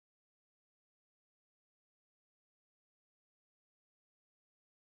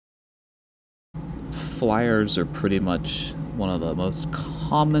flyers are pretty much one of the most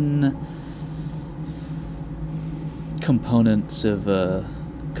common components of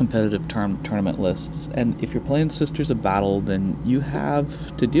competitive tournament lists, and if you're playing Sisters of Battle, then you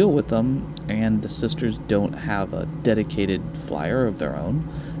have to deal with them, and the Sisters don't have a dedicated flyer of their own,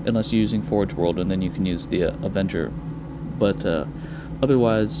 unless you're using Forge World, and then you can use the Avenger. But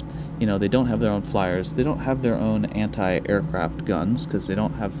otherwise, they don't have their own flyers. They don't have their own anti-aircraft guns, because they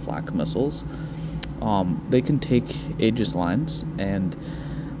don't have flak missiles. They can take Aegis lines, and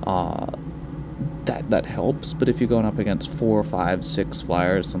that helps, but if you're going up against 4, 5, 6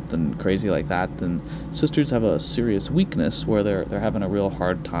 flyers, something crazy like that, then Sisters have a serious weakness where they're having a real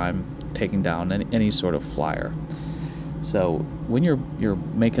hard time taking down any sort of flyer. So when you're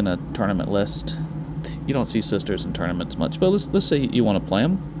making a tournament list, you don't see Sisters in tournaments much. But let's say you want to play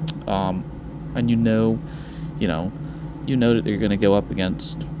them, and you know that you're going to go up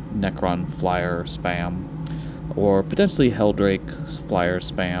against Necron flyer spam, or potentially Helldrake flyer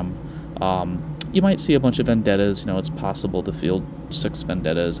spam. You might see a bunch of Vendettas. It's possible to field 6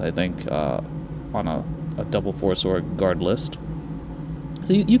 Vendettas, I think, on a double force or guard list.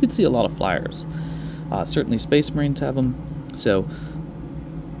 So you could see a lot of flyers. Certainly Space Marines have them. So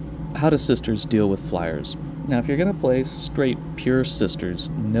how do Sisters deal with flyers? Now, if you're going to play straight, pure Sisters,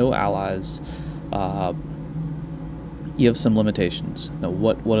 no allies, you have some limitations. Now,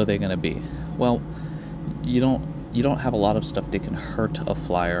 what are they going to be? Well, you don't have a lot of stuff that can hurt a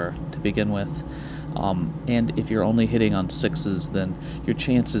flyer to begin with, and if you're only hitting on 6s, then your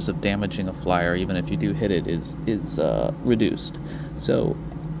chances of damaging a flyer, even if you do hit it, is reduced. So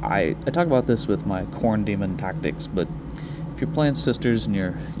I talk about this with my Corn Demon tactics, but if you're playing Sisters and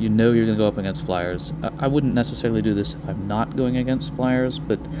you're going to go up against flyers, I wouldn't necessarily do this if I'm not going against flyers,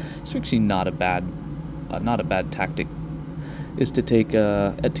 but it's actually not a bad tactic, is to take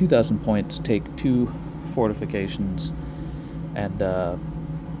at 2,000 points, take 2 fortifications, and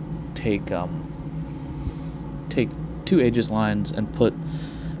take 2 Aegis lines and put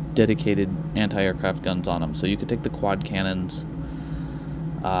dedicated anti-aircraft guns on them. So you could take the quad cannons.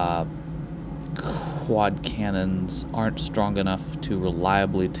 Quad cannons aren't strong enough to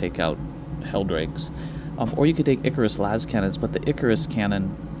reliably take out Helldrakes. Or you could take Icarus las cannons, but the Icarus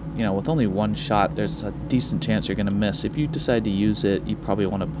cannon, with only 1 shot, there's a decent chance you're going to miss. If you decide to use it, you probably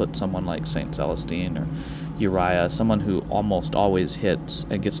want to put someone like Saint Celestine or Uriah, someone who almost always hits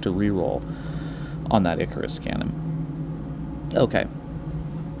and gets to reroll on that Icarus cannon. Okay,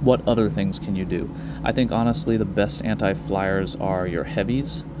 what other things can you do? I think, honestly, the best anti-flyers are your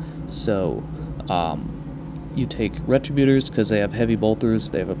heavies. So you take Retributors because they have heavy bolters.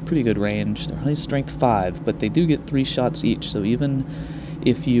 They have a pretty good range. They're only strength 5, but they do get 3 shots each. So even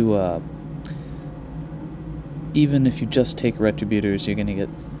if you just take Retributors, you're going to get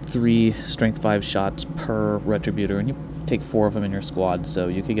 3 strength 5 shots per Retributor, and you take 4 of them in your squad, so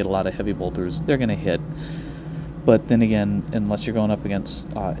you could get a lot of heavy bolters. They're going to hit. But then again, unless you're going up against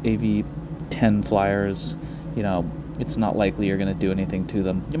AV-10 flyers, it's not likely you're going to do anything to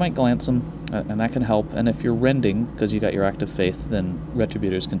them. You might glance them, and that can help. And if you're rending, because you got your active faith, then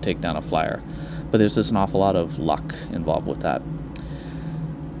Retributors can take down a flyer. But there's just an awful lot of luck involved with that.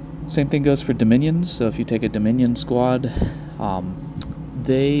 Same thing goes for Dominions. So if you take a Dominion squad,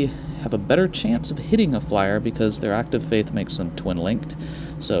 they have a better chance of hitting a flyer because their active faith makes them twin-linked.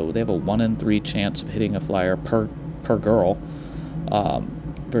 So they have a 1 in 3 chance of hitting a flyer per girl,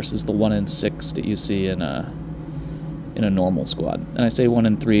 versus the 1 in 6 that you see in a normal squad. And I say 1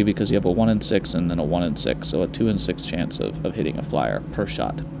 in 3 because you have a 1 in 6 and then a 1 in 6, so a 2 in 6 chance of hitting a flyer per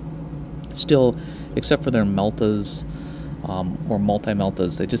shot. Still, except for their meltas or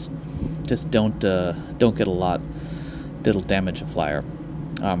multi-meltas, they just don't get a lot that'll damage a flyer.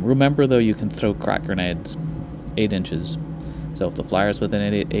 Remember, though, you can throw crack grenades 8 inches. So if the flyer's within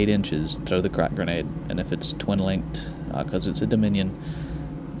 8 inches, throw the crack grenade. And if it's twin-linked, because it's a Dominion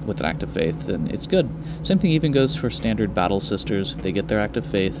with an active faith, then it's good. Same thing even goes for standard Battle Sisters. If they get their active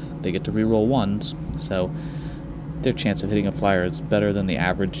faith, they get to reroll 1s. So their chance of hitting a flyer is better than the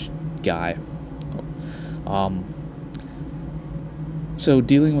average guy. So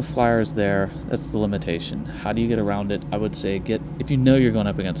dealing with flyers there, that's the limitation. How do you get around it? I would say if you know you're going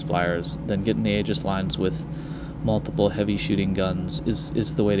up against flyers, then getting the Aegis lines with multiple heavy shooting guns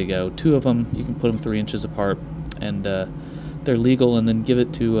is the way to go. 2 of them, you can put them 3 inches apart, and they're legal, and then give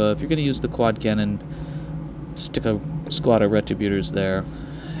it to, if you're going to use the quad cannon, stick a squad of Retributors there,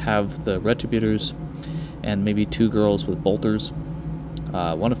 have the Retributors and maybe 2 girls with bolters.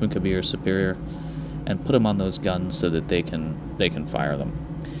 One of them could be your superior, and put them on those guns so that they can fire them.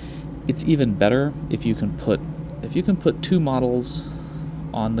 It's even better if you can put 2 models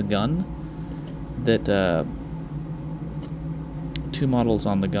on the gun, that 2 models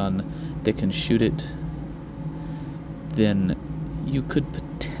on the gun that can shoot it, then you could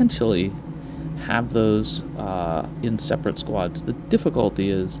potentially have those in separate squads. The difficulty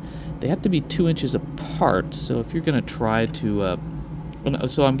is they have to be 2 inches apart, so if you're going to try to...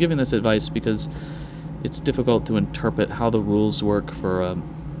 so I'm giving this advice because it's difficult to interpret how the rules work for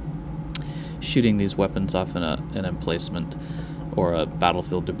shooting these weapons off in an emplacement or a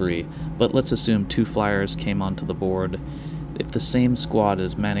battlefield debris. But let's assume 2 flyers came onto the board. If the same squad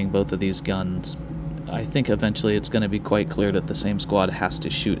is manning both of these guns, I think eventually it's going to be quite clear that the same squad has to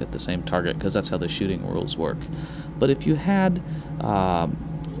shoot at the same target, because that's how the shooting rules work. But if you had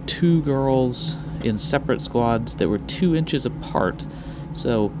 2 girls in separate squads that were 2 inches apart,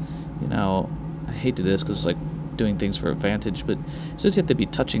 so, you know, I hate to do this because it's like doing things for advantage, but since you have to be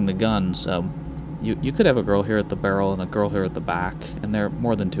touching the gun, so you could have a girl here at the barrel and a girl here at the back, and they're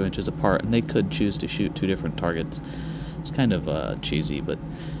more than 2 inches apart, and they could choose to shoot 2 different targets. It's kind of cheesy, but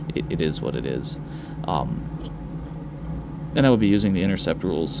it is what it is. And I would be using the intercept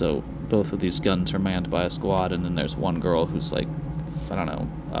rules, so both of these guns are manned by a squad, and then there's one girl who's like, I don't know,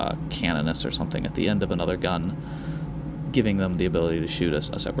 cannoness or something at the end of another gun, giving them the ability to shoot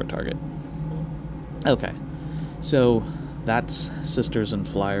a separate target. Okay, so that's Sisters and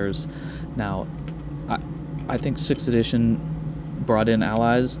Flyers. Now, I think 6th edition brought in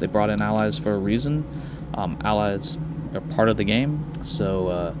allies. They brought in allies for a reason. Allies are part of the game,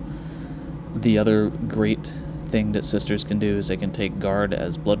 so the other great thing that Sisters can do is they can take guard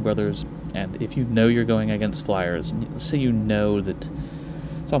as blood brothers, and if you know you're going against Flyers, and let's say you know that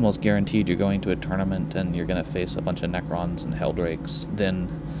it's almost guaranteed you're going to a tournament and you're going to face a bunch of Necrons and Helldrakes, then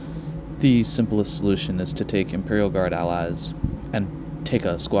the simplest solution is to take Imperial Guard allies and take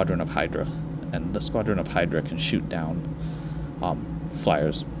a squadron of Hydra, and the squadron of Hydra can shoot down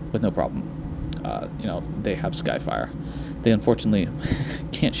Flyers with no problem. You know, they have Skyfire. They unfortunately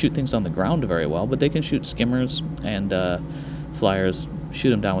can't shoot things on the ground very well, but they can shoot skimmers, and Flyers shoot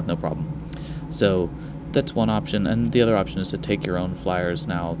them down with no problem. So that's one option, and the other option is to take your own Flyers.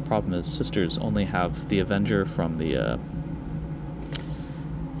 Now, the problem is Sisters only have the Avenger from the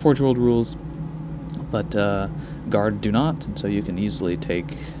Forge World rules, but Guard do not, and so you can easily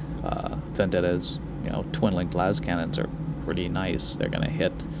take Vendetta's, you know, twin-linked las cannons are pretty nice. They're going to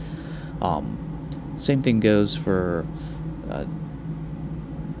hit. Same thing goes for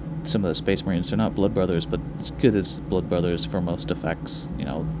some of the Space Marines. They're not Blood Brothers, but as good as Blood Brothers for most effects. You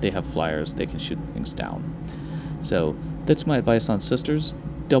know, they have Flyers, they can shoot things down. So that's my advice on Sisters.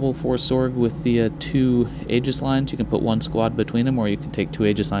 Double Force Org with the 2 Aegis lines. You can put 1 squad between them, or you can take 2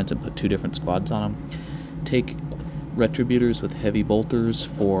 Aegis lines and put 2 different squads on them. Take Retributors with heavy bolters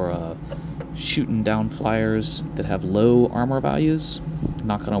for shooting down Flyers that have low armor values.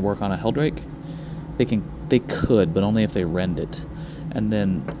 Not going to work on a Helldrake. They could, but only if they rend it. And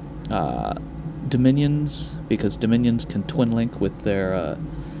then Dominions, because Dominions can twin link with their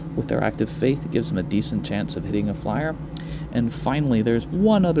active faith. It gives them a decent chance of hitting a Flyer. And finally, there's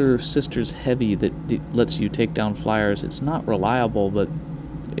one other Sisters heavy that lets you take down Flyers. It's not reliable, but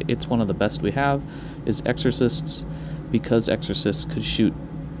it's one of the best we have, is Exorcists, because Exorcists could shoot,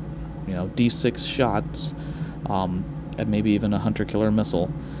 you know, D6 shots, and maybe even a hunter-killer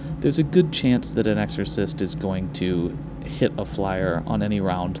missile. There's a good chance that an Exorcist is going to hit a Flyer on any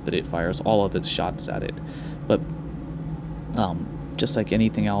round that it fires all of its shots at it. But just like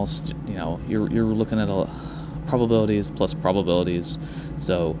anything else, you know, you're looking at probabilities plus probabilities.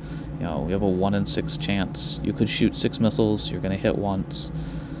 So, you know, you have a 1 in 6 chance. You could shoot 6 missiles. You're going to hit once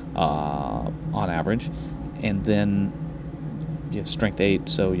on average, and then you have strength 8,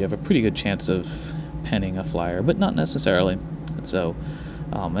 so you have a pretty good chance of penning a Flyer, but not necessarily. So,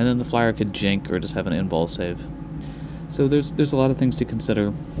 and then the Flyer could jink or just have an invul save. So there's a lot of things to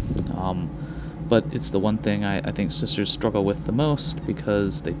consider, but it's the one thing I think Sisters struggle with the most,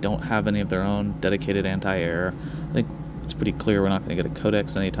 because they don't have any of their own dedicated anti-air. I think it's pretty clear we're not going to get a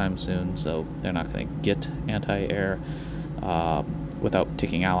Codex anytime soon, so they're not going to get anti-air without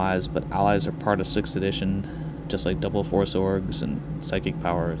taking allies, but allies are part of 6th edition, just like Double Force Orgs and Psychic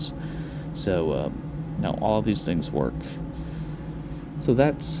Powers. So, you know, all of these things work. So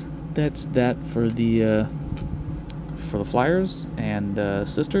that's that for the Flyers and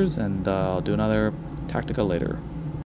Sisters, and I'll do another Tactica later.